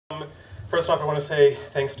First off, I want to say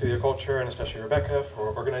thanks to the culture and especially Rebecca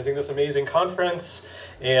for organizing this amazing conference.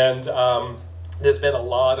 And there's been a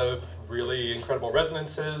lot of really incredible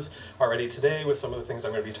resonances already today with some of the things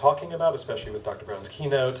I'm going to be talking about, especially with Dr. Brown's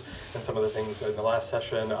keynote and some of the things in the last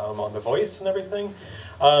session on the voice and everything.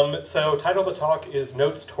 So title of the talk is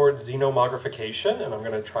Notes Towards Xenomogrifcation, and I'm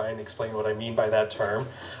going to try and explain what I mean by that term.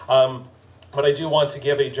 But I do want to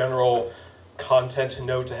give a general content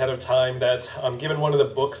note ahead of time that given one of the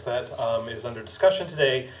books that is under discussion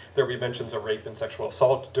today, there will be mentions of rape and sexual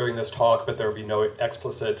assault during this talk, but there will be no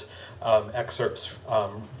explicit excerpts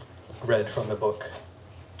read from the book.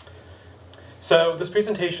 So this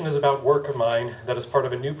presentation is about work of mine that is part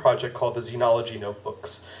of a new project called the Xenology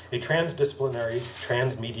Notebooks, a transdisciplinary,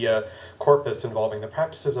 transmedia corpus involving the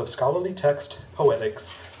practices of scholarly text,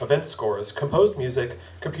 poetics, event scores, composed music,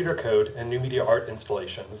 computer code, and new media art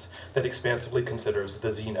installations that expansively considers the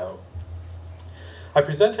Xeno. I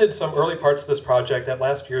presented some early parts of this project at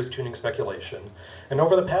last year's Tuning Speculation, and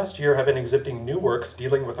over the past year have been exhibiting new works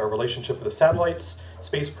dealing with our relationship with the satellites,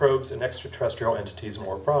 space probes, and extraterrestrial entities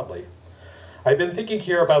more broadly. I've been thinking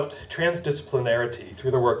here about transdisciplinarity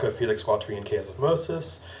through the work of Felix Guattari and chaos of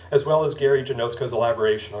Moses, as well as Gary Janosko's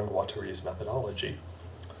elaboration on Guattari's methodology.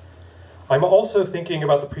 I'm also thinking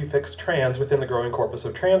about the prefix trans within the growing corpus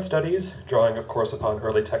of trans studies, drawing of course upon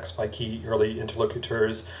early texts by key early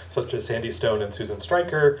interlocutors such as Sandy Stone and Susan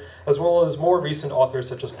Stryker, as well as more recent authors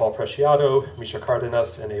such as Paul Preciado, Misha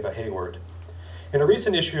Cardenas, and Ava Hayward. In a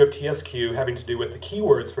recent issue of TSQ having to do with the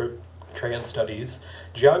keywords for trans studies,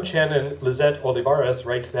 Jian Chen and Lizette Olivares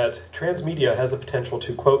write that transmedia has the potential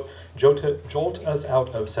to, quote, jolt us out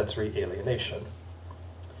of sensory alienation.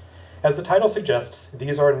 As the title suggests,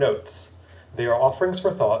 these are notes. They are offerings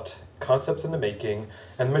for thought, concepts in the making,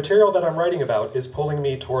 and the material that I'm writing about is pulling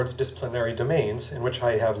me towards disciplinary domains in which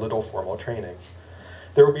I have little formal training.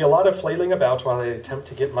 There will be a lot of flailing about while I attempt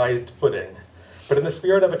to get my footing, but in the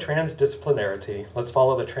spirit of a transdisciplinarity, let's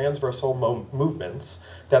follow the transversal movements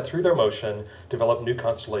that through their motion develop new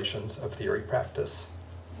constellations of theory practice.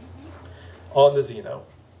 On the Xeno.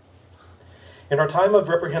 In our time of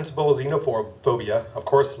reprehensible xenophobia, of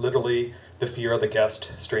course literally the fear of the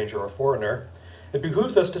guest, stranger, or foreigner, it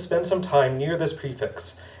behooves us to spend some time near this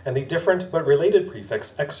prefix and the different but related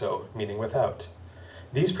prefix exo, meaning without.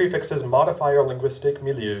 These prefixes modify our linguistic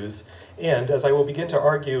milieus and, as I will begin to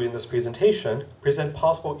argue in this presentation, present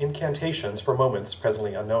possible incantations for moments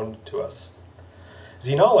presently unknown to us.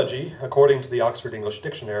 Xenology, according to the Oxford English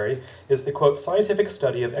Dictionary, is the, quote, scientific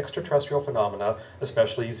study of extraterrestrial phenomena,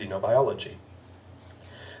 especially xenobiology.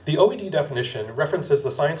 The OED definition references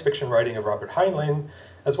the science fiction writing of Robert Heinlein,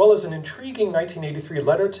 as well as an intriguing 1983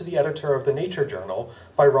 letter to the editor of the Nature Journal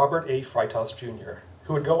by Robert A. Freitas Jr.,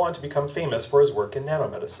 who would go on to become famous for his work in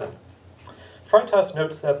nanomedicine. Freitas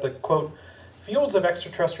notes that the, quote, fields of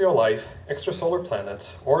extraterrestrial life, extrasolar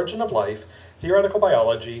planets, origin of life, theoretical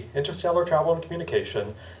biology, interstellar travel and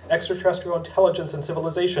communication, extraterrestrial intelligence and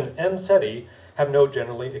civilization, and SETI have no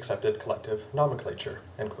generally accepted collective nomenclature,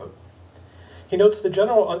 end quote. He notes the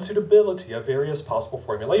general unsuitability of various possible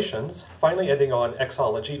formulations, finally ending on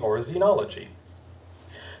exology or xenology.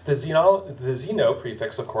 The xeno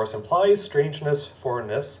prefix, of course, implies strangeness,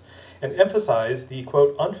 foreignness, and emphasize the,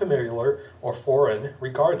 quote, unfamiliar or foreign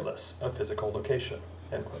regardless of physical location,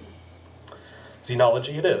 end quote.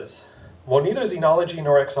 Xenology it is. While neither xenology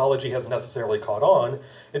nor exology has necessarily caught on,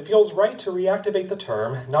 it feels right to reactivate the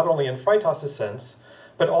term, not only in Freitas' sense,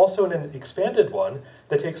 but also in an expanded one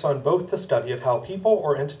that takes on both the study of how people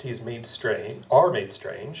or entities are made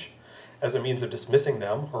strange, as a means of dismissing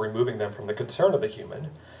them or removing them from the concern of the human,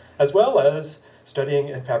 as well as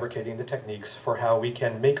studying and fabricating the techniques for how we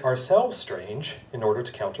can make ourselves strange in order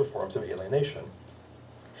to counter forms of alienation.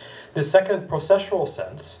 This second processual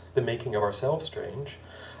sense, the making of ourselves strange,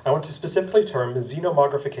 I want to specifically term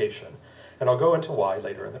xenomogrification, and I'll go into why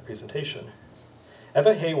later in the presentation.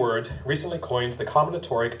 Eva Hayward recently coined the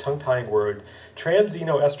combinatoric tongue-tying word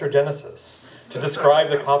transxenoestrogenesis to describe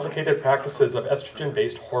the complicated practices of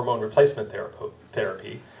estrogen-based hormone replacement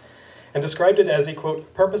therapy, and described it as a,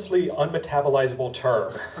 quote, purposely unmetabolizable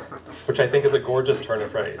term, which I think is a gorgeous turn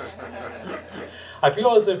of phrase. I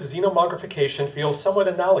feel as if xenomogrification feels somewhat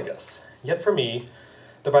analogous, yet for me,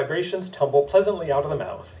 the vibrations tumble pleasantly out of the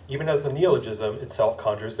mouth, even as the neologism itself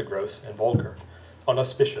conjures the gross and vulgar,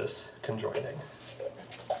 unauspicious conjoining.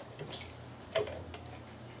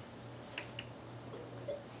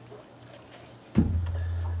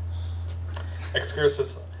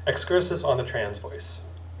 Excursus on the trans voice.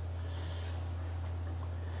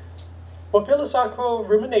 While philosophical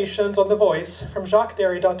ruminations on the voice from Jacques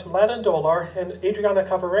Derrida to Mladen Dolar and Adriana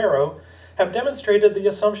Cavarero have demonstrated the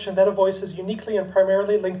assumption that a voice is uniquely and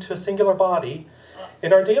primarily linked to a singular body.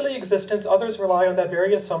 In our daily existence, others rely on that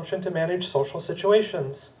very assumption to manage social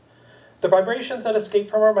situations. The vibrations that escape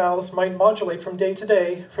from our mouths might modulate from day to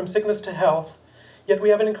day, from sickness to health, yet we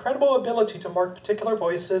have an incredible ability to mark particular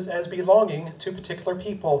voices as belonging to particular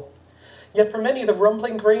people. Yet for many, the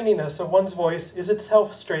rumbling graininess of one's voice is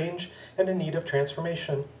itself strange and in need of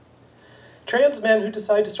transformation. Trans men who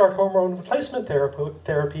decide to start hormone replacement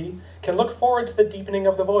therapy can look forward to the deepening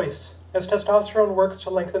of the voice, as testosterone works to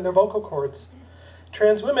lengthen their vocal cords.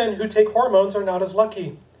 Trans women who take hormones are not as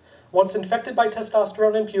lucky. Once infected by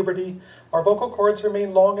testosterone in puberty, our vocal cords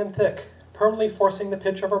remain long and thick, permanently forcing the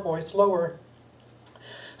pitch of our voice lower.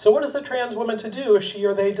 So what is the trans woman to do if she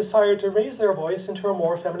or they desire to raise their voice into a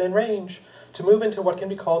more feminine range, to move into what can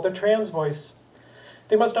be called the trans voice?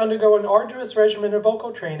 They must undergo an arduous regimen of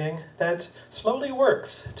vocal training that slowly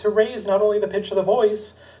works to raise not only the pitch of the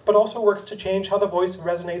voice, but also works to change how the voice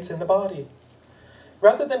resonates in the body.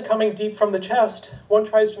 Rather than coming deep from the chest, one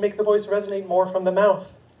tries to make the voice resonate more from the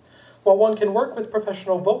mouth. While one can work with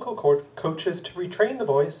professional vocal coaches to retrain the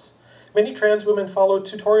voice, many trans women follow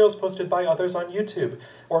tutorials posted by others on YouTube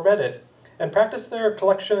or Reddit and practice their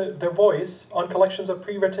voice on collections of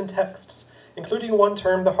pre-written texts, including one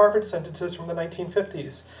termed the Harvard Sentences from the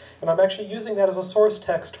 1950s. And I'm actually using that as a source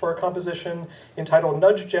text for a composition entitled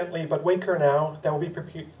Nudge Gently But Wake Her Now that will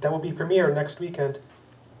be premiered next weekend.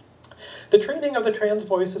 The training of the trans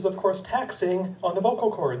voice is of course taxing on the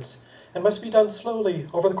vocal cords and must be done slowly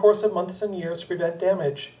over the course of months and years to prevent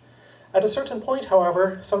damage. At a certain point,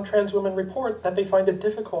 however, some trans women report that they find it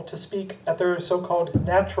difficult to speak at their so-called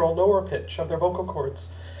natural lower pitch of their vocal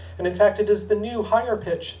cords. And in fact, it is the new higher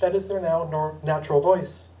pitch that is their now natural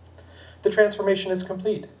voice. The transformation is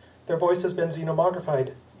complete. Their voice has been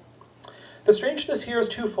xenomogrified. The strangeness here is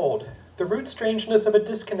twofold. The root strangeness of a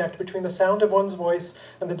disconnect between the sound of one's voice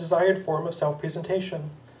and the desired form of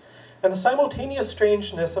self-presentation. And the simultaneous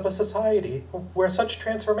strangeness of a society where such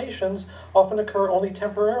transformations often occur only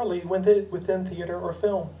temporarily within theater or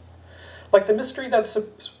film. Like the mystery that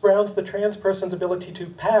surrounds the trans person's ability to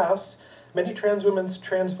pass, many trans women's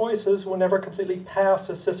trans voices will never completely pass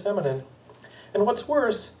as cis-feminine. And what's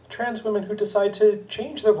worse, trans women who decide to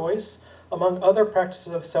change their voice, among other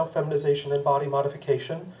practices of self-feminization and body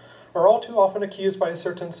modification, are all too often accused by a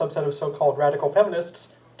certain subset of so-called radical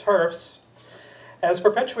feminists, TERFs, as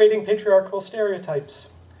perpetuating patriarchal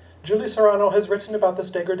stereotypes. Julie Serrano has written about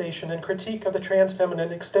this degradation and critique of the trans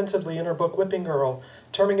feminine extensively in her book Whipping Girl,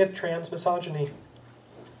 terming it trans misogyny.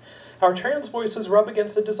 Our trans voices rub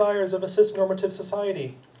against the desires of a cis-normative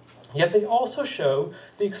society, yet they also show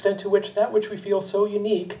the extent to which that which we feel so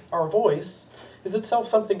unique, our voice, is itself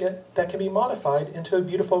something that can be modified into a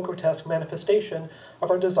beautiful, grotesque manifestation of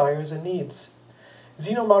our desires and needs.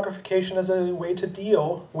 Xenomogrifcation is a way to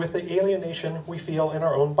deal with the alienation we feel in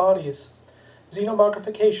our own bodies.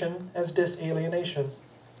 Xenomogrifcation as disalienation.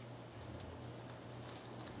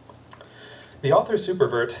 The author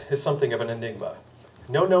Supervert is something of an enigma.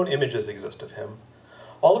 No known images exist of him.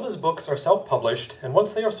 All of his books are self-published, and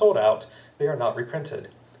once they are sold out, they are not reprinted.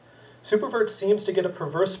 Supervert seems to get a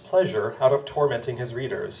perverse pleasure out of tormenting his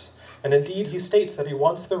readers, and indeed he states that he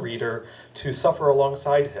wants the reader to suffer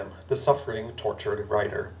alongside him, the suffering, tortured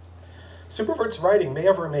writer. Supervert's writing may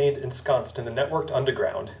have remained ensconced in the networked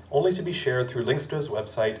underground, only to be shared through links to his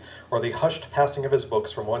website or the hushed passing of his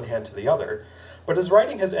books from one hand to the other, but his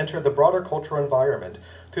writing has entered the broader cultural environment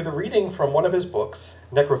through the reading from one of his books,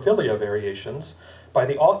 Necrophilia Variations, by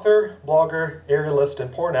the author, blogger, aerialist,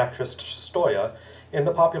 and porn actress Stoya in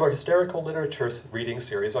the popular hysterical literature reading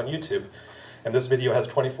series on YouTube, and this video has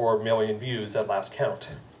 24 million views at last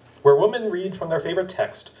count, where women read from their favorite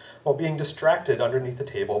text while being distracted underneath the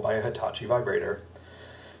table by a Hitachi vibrator.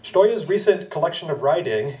 Stoya's recent collection of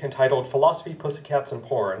writing, entitled Philosophy, Pussycats, and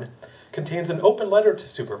Porn, contains an open letter to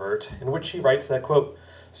Supervert in which he writes that, quote,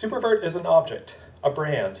 Supervert is an object, a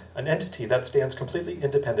brand, an entity that stands completely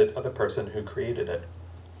independent of the person who created it.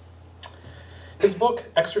 His book,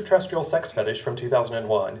 Extraterrestrial Sex Fetish from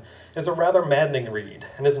 2001, is a rather maddening read,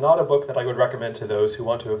 and is not a book that I would recommend to those who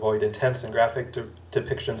want to avoid intense and graphic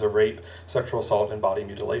depictions of rape, sexual assault, and body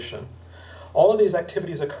mutilation. All of these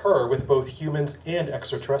activities occur with both humans and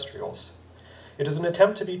extraterrestrials. It is an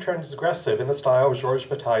attempt to be transgressive in the style of Georges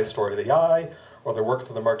Bataille's Story of the Eye, or the works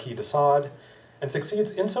of the Marquis de Sade, and succeeds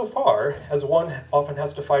insofar as one often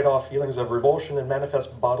has to fight off feelings of revulsion and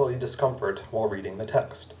manifest bodily discomfort while reading the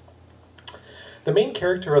text. The main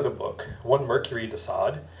character of the book, one Mercury de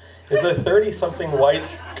Sade, is a 30-something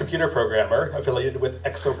white computer programmer affiliated with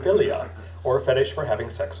exophilia, or a fetish for having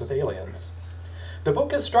sex with aliens. The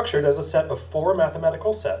book is structured as a set of 4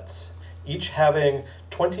 mathematical sets, each having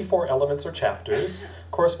 24 elements or chapters,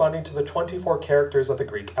 corresponding to the 24 characters of the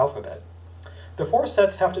Greek alphabet. The 4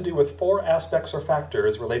 sets have to do with 4 aspects or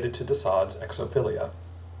factors related to de Sade's exophilia.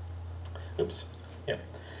 Oops, yeah.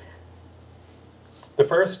 The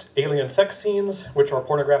first, alien sex scenes, which are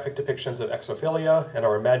pornographic depictions of exophilia and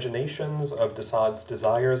our imaginations of de Sade's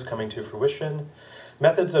desires coming to fruition.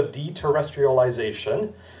 Methods of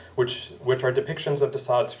deterrestrialization, which are depictions of de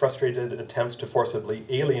Sade's frustrated attempts to forcibly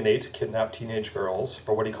alienate kidnapped teenage girls,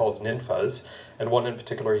 or what he calls nymphas, and one in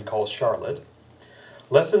particular he calls Charlotte.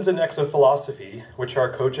 Lessons in exophilosophy, which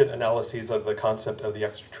are cogent analyses of the concept of the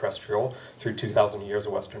extraterrestrial through 2,000 years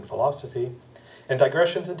of Western philosophy. And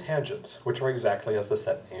digressions and tangents, which are exactly as the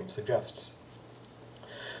set name suggests.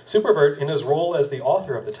 Supervert, in his role as the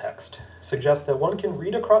author of the text, suggests that one can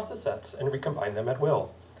read across the sets and recombine them at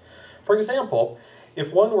will. For example,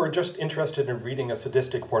 if one were just interested in reading a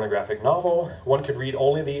sadistic pornographic novel, one could read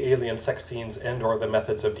only the alien sex scenes and/or the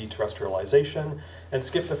methods of deterrestrialization and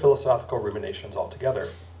skip the philosophical ruminations altogether.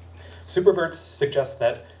 Supervert suggests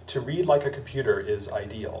that to read like a computer is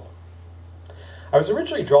ideal. I was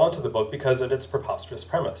originally drawn to the book because of its preposterous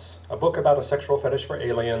premise, a book about a sexual fetish for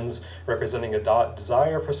aliens representing a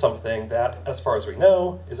desire for something that, as far as we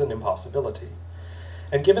know, is an impossibility.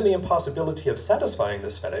 And given the impossibility of satisfying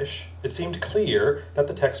this fetish, it seemed clear that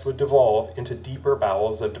the text would devolve into deeper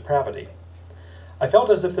bowels of depravity. I felt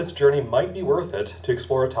as if this journey might be worth it to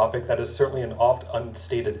explore a topic that is certainly an oft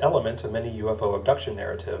unstated element of many UFO abduction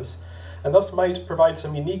narratives, and thus might provide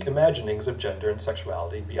some unique imaginings of gender and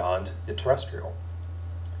sexuality beyond the terrestrial.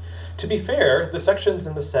 To be fair, the sections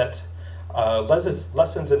in the set,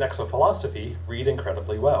 Lessons in Exophilosophy, read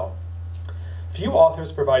incredibly well. Few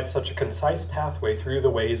authors provide such a concise pathway through the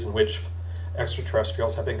ways in which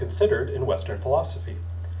extraterrestrials have been considered in Western philosophy.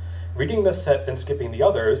 Reading this set and skipping the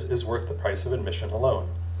others is worth the price of admission alone.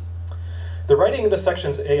 The writing in the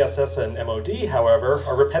sections ASS and MOD, however,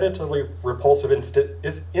 are repetitively repulsive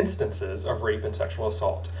instances of rape and sexual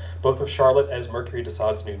assault, both of Charlotte as Mercury de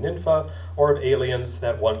Sade's new nympha, or of aliens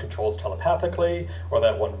that one controls telepathically, or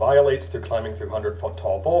that one violates through climbing through 100-foot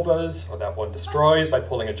tall vulvas, or that one destroys by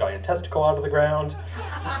pulling a giant testicle out of the ground.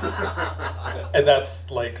 And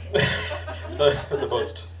that's like the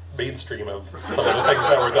most mainstream of some of the things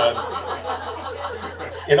that were done.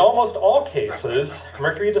 In almost all cases,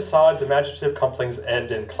 Mercury de Sade's imaginative couplings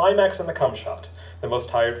end in climax and the cum shot, the most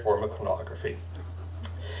tired form of pornography.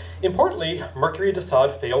 Importantly, Mercury de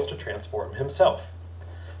Sade fails to transform himself.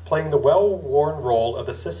 Playing the well-worn role of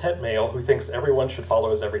the cishet male who thinks everyone should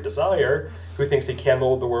follow his every desire, who thinks he can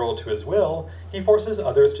mold the world to his will, he forces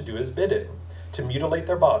others to do his bidding, to mutilate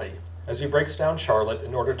their body, as he breaks down Charlotte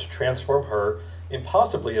in order to transform her,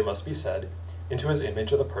 impossibly it must be said, into his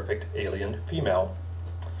image of the perfect alien female.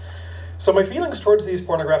 So my feelings towards these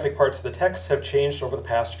pornographic parts of the text have changed over the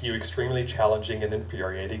past few extremely challenging and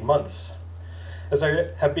infuriating months. As I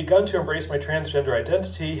have begun to embrace my transgender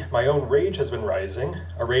identity, my own rage has been rising,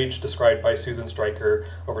 a rage described by Susan Stryker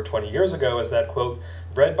over 20 years ago as that, quote,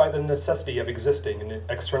 bred by the necessity of existing in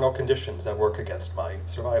external conditions that work against my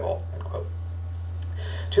survival, end quote.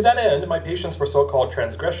 To that end, my patience for so-called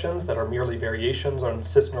transgressions that are merely variations on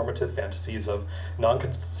cis-normative fantasies of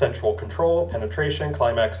non-consensual control, penetration,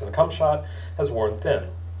 climax, and the cum shot has worn thin.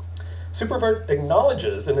 Supervert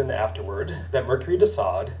acknowledges in an afterword that Mercury de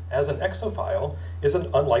Sade, as an exophile, is an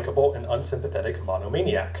unlikable and unsympathetic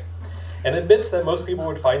monomaniac, and admits that most people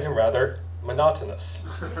would find him rather monotonous.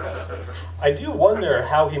 I do wonder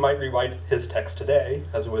how he might rewrite his text today,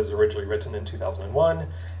 as it was originally written in 2001,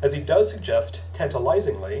 as he does suggest,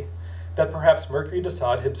 tantalizingly, that perhaps Mercury de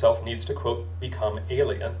Sade himself needs to, quote, become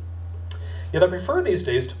alien. Yet I prefer these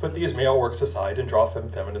days to put these male works aside and draw from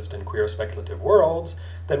feminist and queer speculative worlds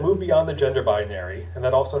that move beyond the gender binary and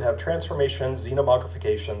that also have transformations,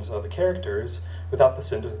 xenomogrifications of the characters without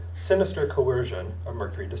the sinister coercion of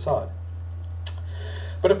Mercury de Sade.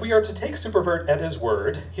 But if we are to take Supervert at his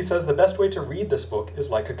word, he says the best way to read this book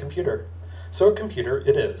is like a computer. So a computer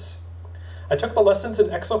it is. I took the Lessons in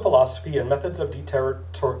Exophilosophy and Methods of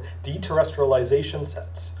Deterrestrialization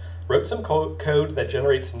sets, wrote some code that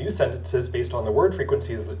generates new sentences based on the word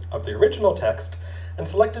frequency of the original text, and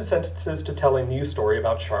selected sentences to tell a new story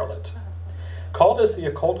about Charlotte. Call this the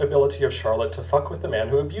occult ability of Charlotte to fuck with the man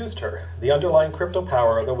who abused her, the underlying crypto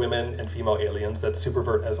power of the women and female aliens that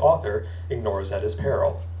Supervert as author ignores at his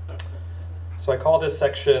peril. So I call this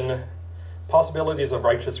section Possibilities of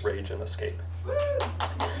Righteous Rage and Escape.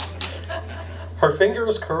 Her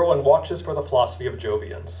fingers curl and watches for the philosophy of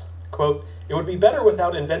Jovians. Quote, it would be better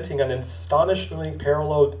without inventing an astonishingly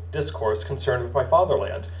parallel discourse concerned with my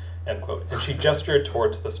fatherland, end quote, and she gestured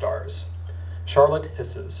towards the stars. Charlotte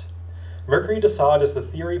hisses. Mercury de Sade is the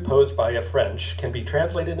theory posed by a French, can be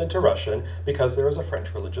translated into Russian because there is a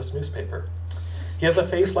French religious newspaper. He has a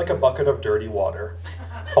face like a bucket of dirty water.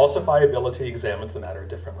 Falsifiability examines the matter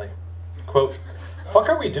differently. Quote, "Fuck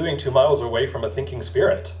are we doing 2 miles away from a thinking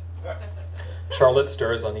spirit?" Charlotte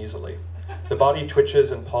stirs uneasily. The body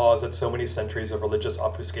twitches and paws at so many centuries of religious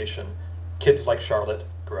obfuscation. Kids like Charlotte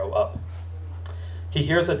grow up. He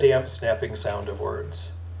hears a damp, snapping sound of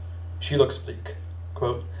words. She looks bleak.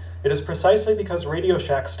 Quote, "It is precisely because Radio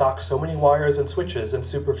Shack stocks so many wires and switches and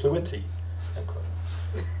superfluity." End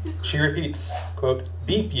quote. She repeats, quote,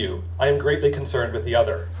 "Beep you, I am greatly concerned with the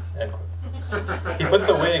other." End quote. He puts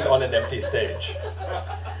a wig on an empty stage.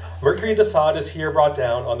 Mercury de Sade is here brought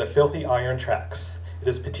down on the filthy iron tracks. It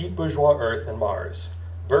is petite bourgeois Earth and Mars.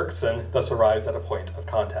 Bergson thus arrives at a point of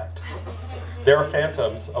contact. There are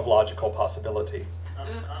phantoms of logical possibility.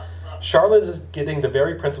 Charlotte is getting the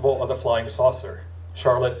very principle of the flying saucer.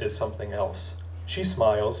 Charlotte is something else. She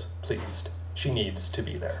smiles, pleased. She needs to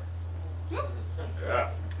be there. Yeah.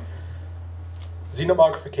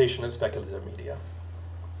 Xenomogrifcation in speculative media.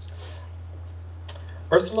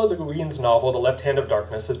 Ursula Le Guin's novel, The Left Hand of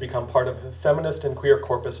Darkness, has become part of a feminist and queer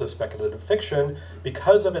corpus of speculative fiction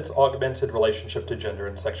because of its augmented relationship to gender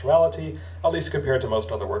and sexuality, at least compared to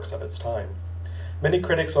most other works of its time. Many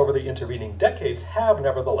critics over the intervening decades have,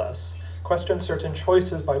 nevertheless, questioned certain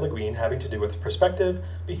choices by Le Guin having to do with perspective,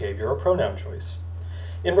 behavior, or pronoun choice.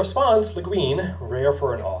 In response, Le Guin, rare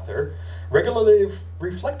for an author, regularly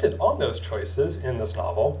reflected on those choices in this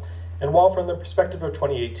novel, and while from the perspective of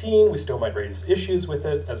 2018, we still might raise issues with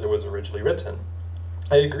it as it was originally written,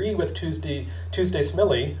 I agree with Tuesday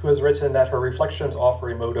Smiley, who has written that her reflections offer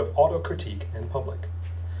a mode of autocritique in public.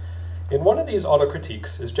 In one of these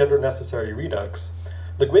autocritiques, Is Gender Necessary Redux,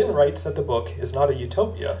 Le Guin writes that the book is not a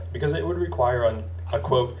utopia because it would require a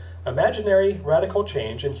quote, imaginary radical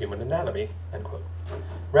change in human anatomy, end quote.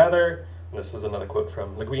 Rather, and this is another quote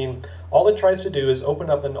from Le Guin, all it tries to do is open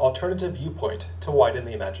up an alternative viewpoint to widen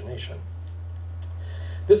the imagination.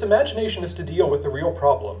 This imagination is to deal with the real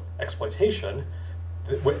problem, exploitation,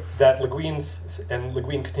 that Le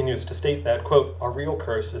Guin continues to state that, quote, our real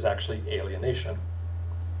curse is actually alienation.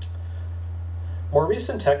 More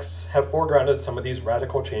recent texts have foregrounded some of these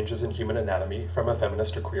radical changes in human anatomy from a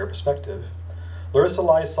feminist or queer perspective. Larissa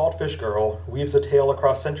Lai's Saltfish Girl weaves a tale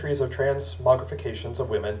across centuries of transmogrifications of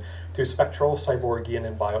women through spectral, cyborgian,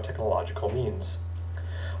 and biotechnological means.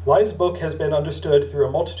 Lai's book has been understood through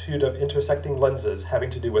a multitude of intersecting lenses having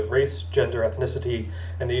to do with race, gender, ethnicity,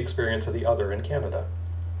 and the experience of the other in Canada,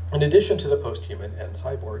 in addition to the post-human and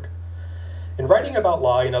cyborg. In writing about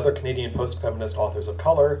Lai and other Canadian post-feminist authors of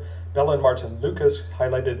color, Bella and Martin Lucas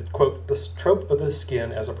highlighted, quote, the trope of the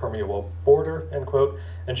skin as a permeable border, end quote,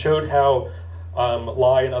 and showed how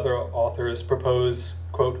Lai and other authors propose,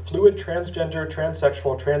 quote, fluid transgender,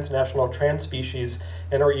 transsexual, transnational, transspecies,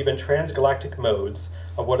 and or even transgalactic modes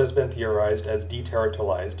of what has been theorized as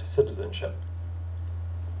deterritorialized citizenship.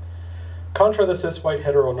 Contra the cis-white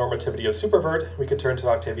heteronormativity of Supervert, we could turn to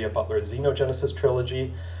Octavia Butler's Xenogenesis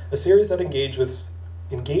trilogy, a series that engages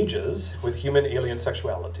with human alien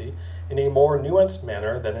sexuality in a more nuanced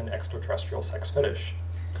manner than an extraterrestrial sex fetish.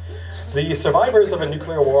 The survivors of a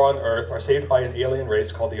nuclear war on Earth are saved by an alien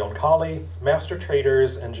race called the Onkali, master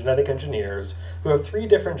traders and genetic engineers who have 3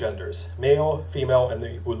 different genders, male, female, and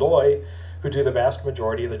the Uloi, who do the vast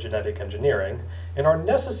majority of the genetic engineering, and are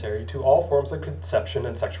necessary to all forms of conception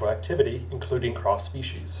and sexual activity, including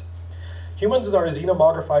cross-species. Humans are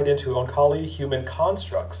xenomogrified into Onkali human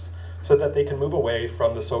constructs so that they can move away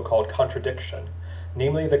from the so-called contradiction,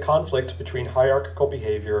 namely the conflict between hierarchical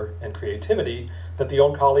behavior and creativity that the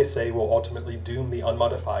Onkali say will ultimately doom the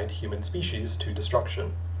unmodified human species to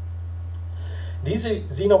destruction. These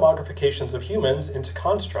xenomogrifications of humans into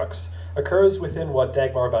constructs occurs within what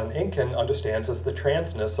Dagmar van Enken understands as the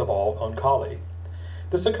transness of all Onkali.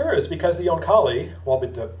 This occurs because the Onkali, while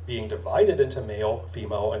being divided into male,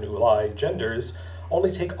 female, and Ulai genders,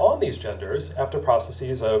 only take on these genders after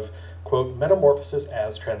processes of, quote, metamorphosis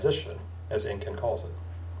as transition, as Enken calls it.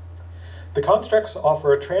 The constructs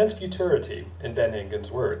offer a transfuturity, in Van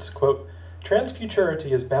Enken's words, quote,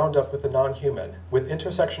 transfuturity is bound up with the non-human, with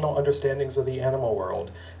intersectional understandings of the animal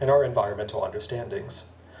world and our environmental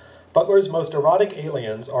understandings. Butler's most erotic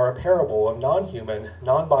aliens are a parable of non-human,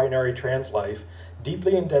 non-binary trans life,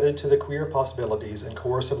 deeply indebted to the queer possibilities and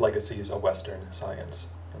coercive legacies of Western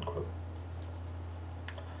science, end quote.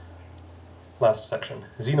 Last section,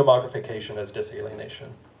 xenomogrification as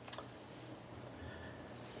disalienation.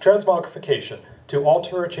 Transmogrification, to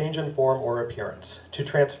alter or change in form or appearance, to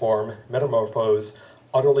transform, metamorphose,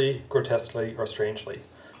 utterly, grotesquely, or strangely,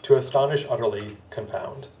 to astonish, utterly,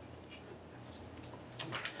 confound.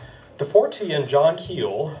 De Forty and John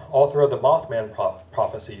Keel, author of the Mothman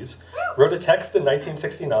Prophecies, wrote a text in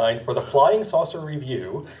 1969 for the Flying Saucer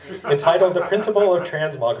Review entitled The Principle of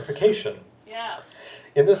Transmogrification. Yeah.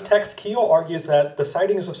 In this text, Keel argues that the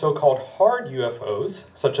sightings of so-called hard UFOs,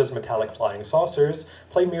 such as metallic flying saucers,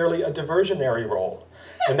 play merely a diversionary role,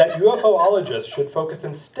 and that UFOologists should focus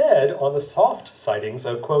instead on the soft sightings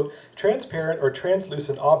of, quote, transparent or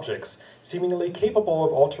translucent objects seemingly capable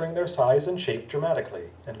of altering their size and shape dramatically,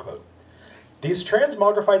 end quote. These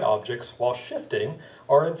transmogrified objects, while shifting,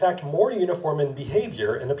 are in fact more uniform in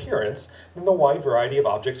behavior and appearance than the wide variety of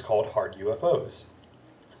objects called hard UFOs.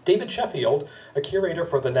 David Sheffield, a curator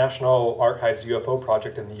for the National Archives UFO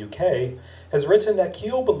project in the UK, has written that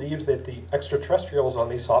Keel believed that the extraterrestrials on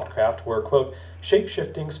these soft craft were, quote,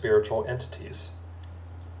 shape-shifting spiritual entities.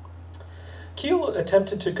 Keel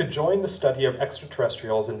attempted to conjoin the study of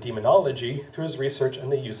extraterrestrials and demonology through his research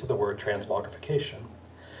and the use of the word transmogrification.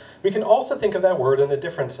 We can also think of that word in a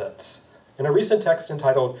different sense. In a recent text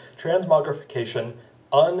entitled Transmogrification,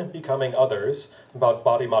 Unbecoming Others, about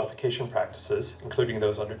body modification practices, including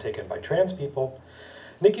those undertaken by trans people,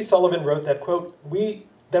 Nikki Sullivan wrote that, quote, we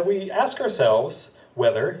ask ourselves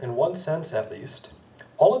whether, in one sense at least,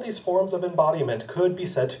 all of these forms of embodiment could be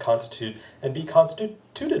said to constitute and be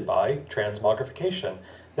constituted by transmogrification.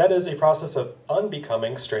 That is, a process of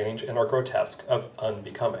unbecoming, strange, and or grotesque of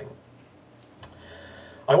unbecoming.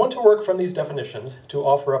 I want to work from these definitions to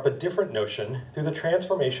offer up a different notion through the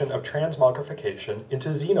transformation of transmogrification into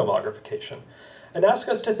xenomogrification, and ask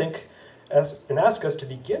us to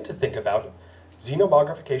begin to think about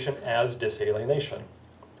xenomogrification as disalienation.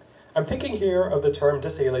 I'm thinking here of the term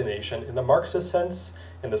disalienation in the Marxist sense,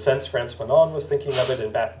 in the sense Frantz Fanon was thinking of it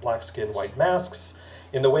in Black Skin, White Masks,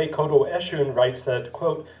 in the way Kodo Eshun writes that,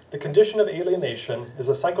 quote, the condition of alienation is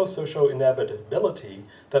a psychosocial inevitability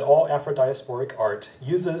that all Afro-diasporic art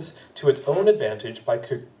uses to its own advantage by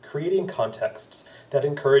creating contexts that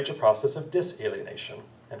encourage a process of disalienation,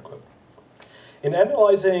 end quote. In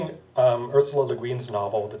analyzing Ursula Le Guin's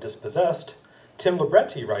novel, The Dispossessed, Tim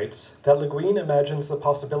Libretti writes that Le Guin imagines the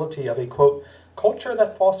possibility of a, quote, culture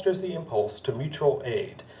that fosters the impulse to mutual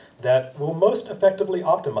aid, that will most effectively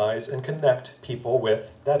optimize and connect people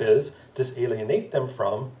with, that is, disalienate them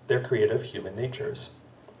from, their creative human natures.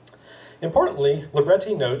 Importantly,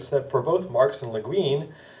 Libretti notes that for both Marx and Le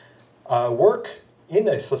Guin, work in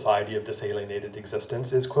a society of disalienated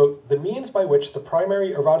existence is, quote, the means by which the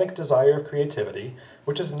primary erotic desire of creativity,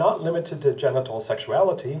 which is not limited to genital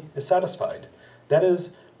sexuality, is satisfied. That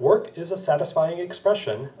is, work is a satisfying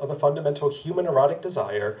expression of the fundamental human erotic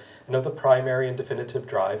desire and of the primary and definitive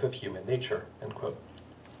drive of human nature, end quote.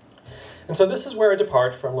 And so this is where I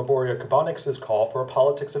depart from Laboria Kubanik's call for a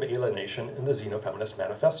politics of alienation in the Xenofeminist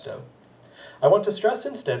Manifesto. I want to stress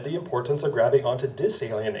instead the importance of grabbing onto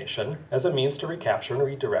disalienation as a means to recapture and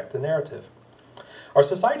redirect the narrative. Our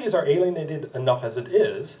societies are alienated enough as it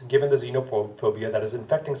is, given the xenophobia that is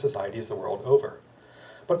infecting societies the world over.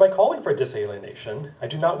 But by calling for disalienation, I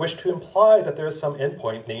do not wish to imply that there is some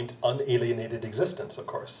endpoint named unalienated existence, of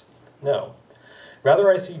course. No. Rather,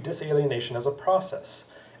 I see disalienation as a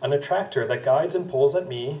process, an attractor that guides and pulls at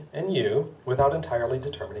me and you without entirely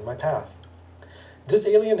determining my path.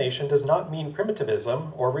 Disalienation does not mean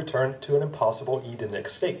primitivism or return to an impossible Edenic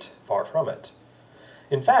state, far from it.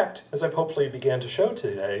 In fact, as I've hopefully began to show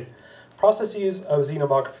today, processes of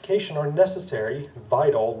xenomogrification are necessary,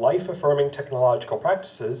 vital, life-affirming technological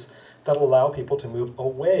practices that allow people to move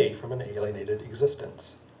away from an alienated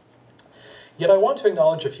existence. Yet I want to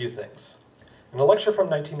acknowledge a few things. In a lecture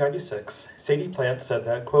from 1996, Sadie Plant said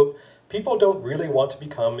that, quote, people don't really want to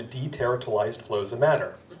become deterritorialized flows of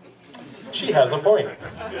matter. She has a point.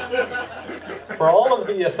 For all of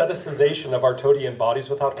the aestheticization of Artodian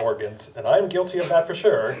bodies without organs, and I'm guilty of that for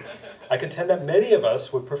sure, I contend that many of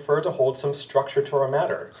us would prefer to hold some structure to our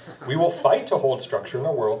matter. We will fight to hold structure in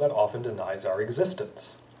a world that often denies our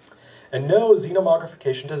existence. And no,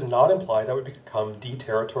 xenomogrification does not imply that we become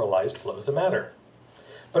deterritorialized flows of matter.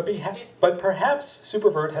 But perhaps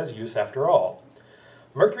supervert has use after all.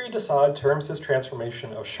 Mercury de Sade terms his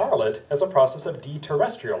transformation of Charlotte as a process of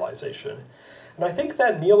deterrestrialization, and I think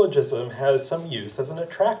that neologism has some use as an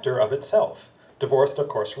attractor of itself, divorced of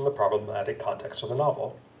course from the problematic context of the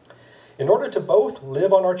novel. In order to both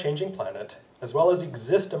live on our changing planet, as well as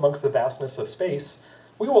exist amongst the vastness of space,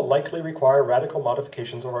 we will likely require radical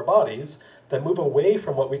modifications of our bodies that move away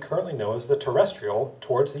from what we currently know as the terrestrial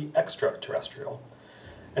towards the extraterrestrial.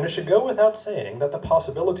 And it should go without saying that the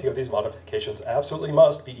possibility of these modifications absolutely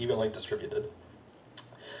must be evenly distributed.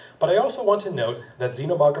 But I also want to note that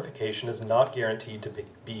xenomogrification is not guaranteed to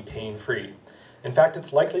be pain-free. In fact,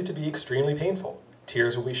 it's likely to be extremely painful,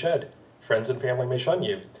 Tears will be shed. Friends and family may shun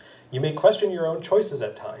you. You may question your own choices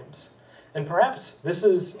at times. And perhaps this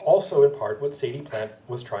is also in part what Sadie Plant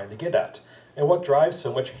was trying to get at, and what drives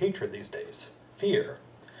so much hatred these days: fear.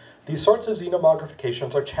 These sorts of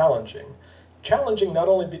xenomogrifications are challenging. Challenging not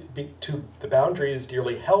only to the boundaries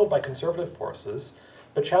dearly held by conservative forces,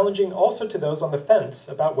 but challenging also to those on the fence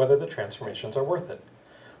about whether the transformations are worth it.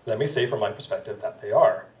 Let me say from my perspective that they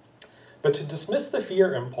are. But to dismiss the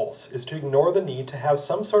fear impulse is to ignore the need to have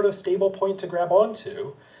some sort of stable point to grab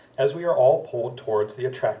onto, as we are all pulled towards the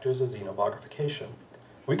attractors of xenomogrification.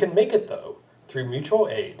 We can make it, though, through mutual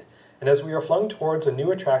aid, and as we are flung towards a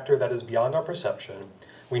new attractor that is beyond our perception,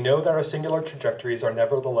 we know that our singular trajectories are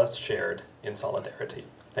nevertheless shared in solidarity.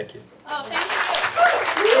 Thank you. Oh, thank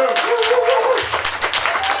you.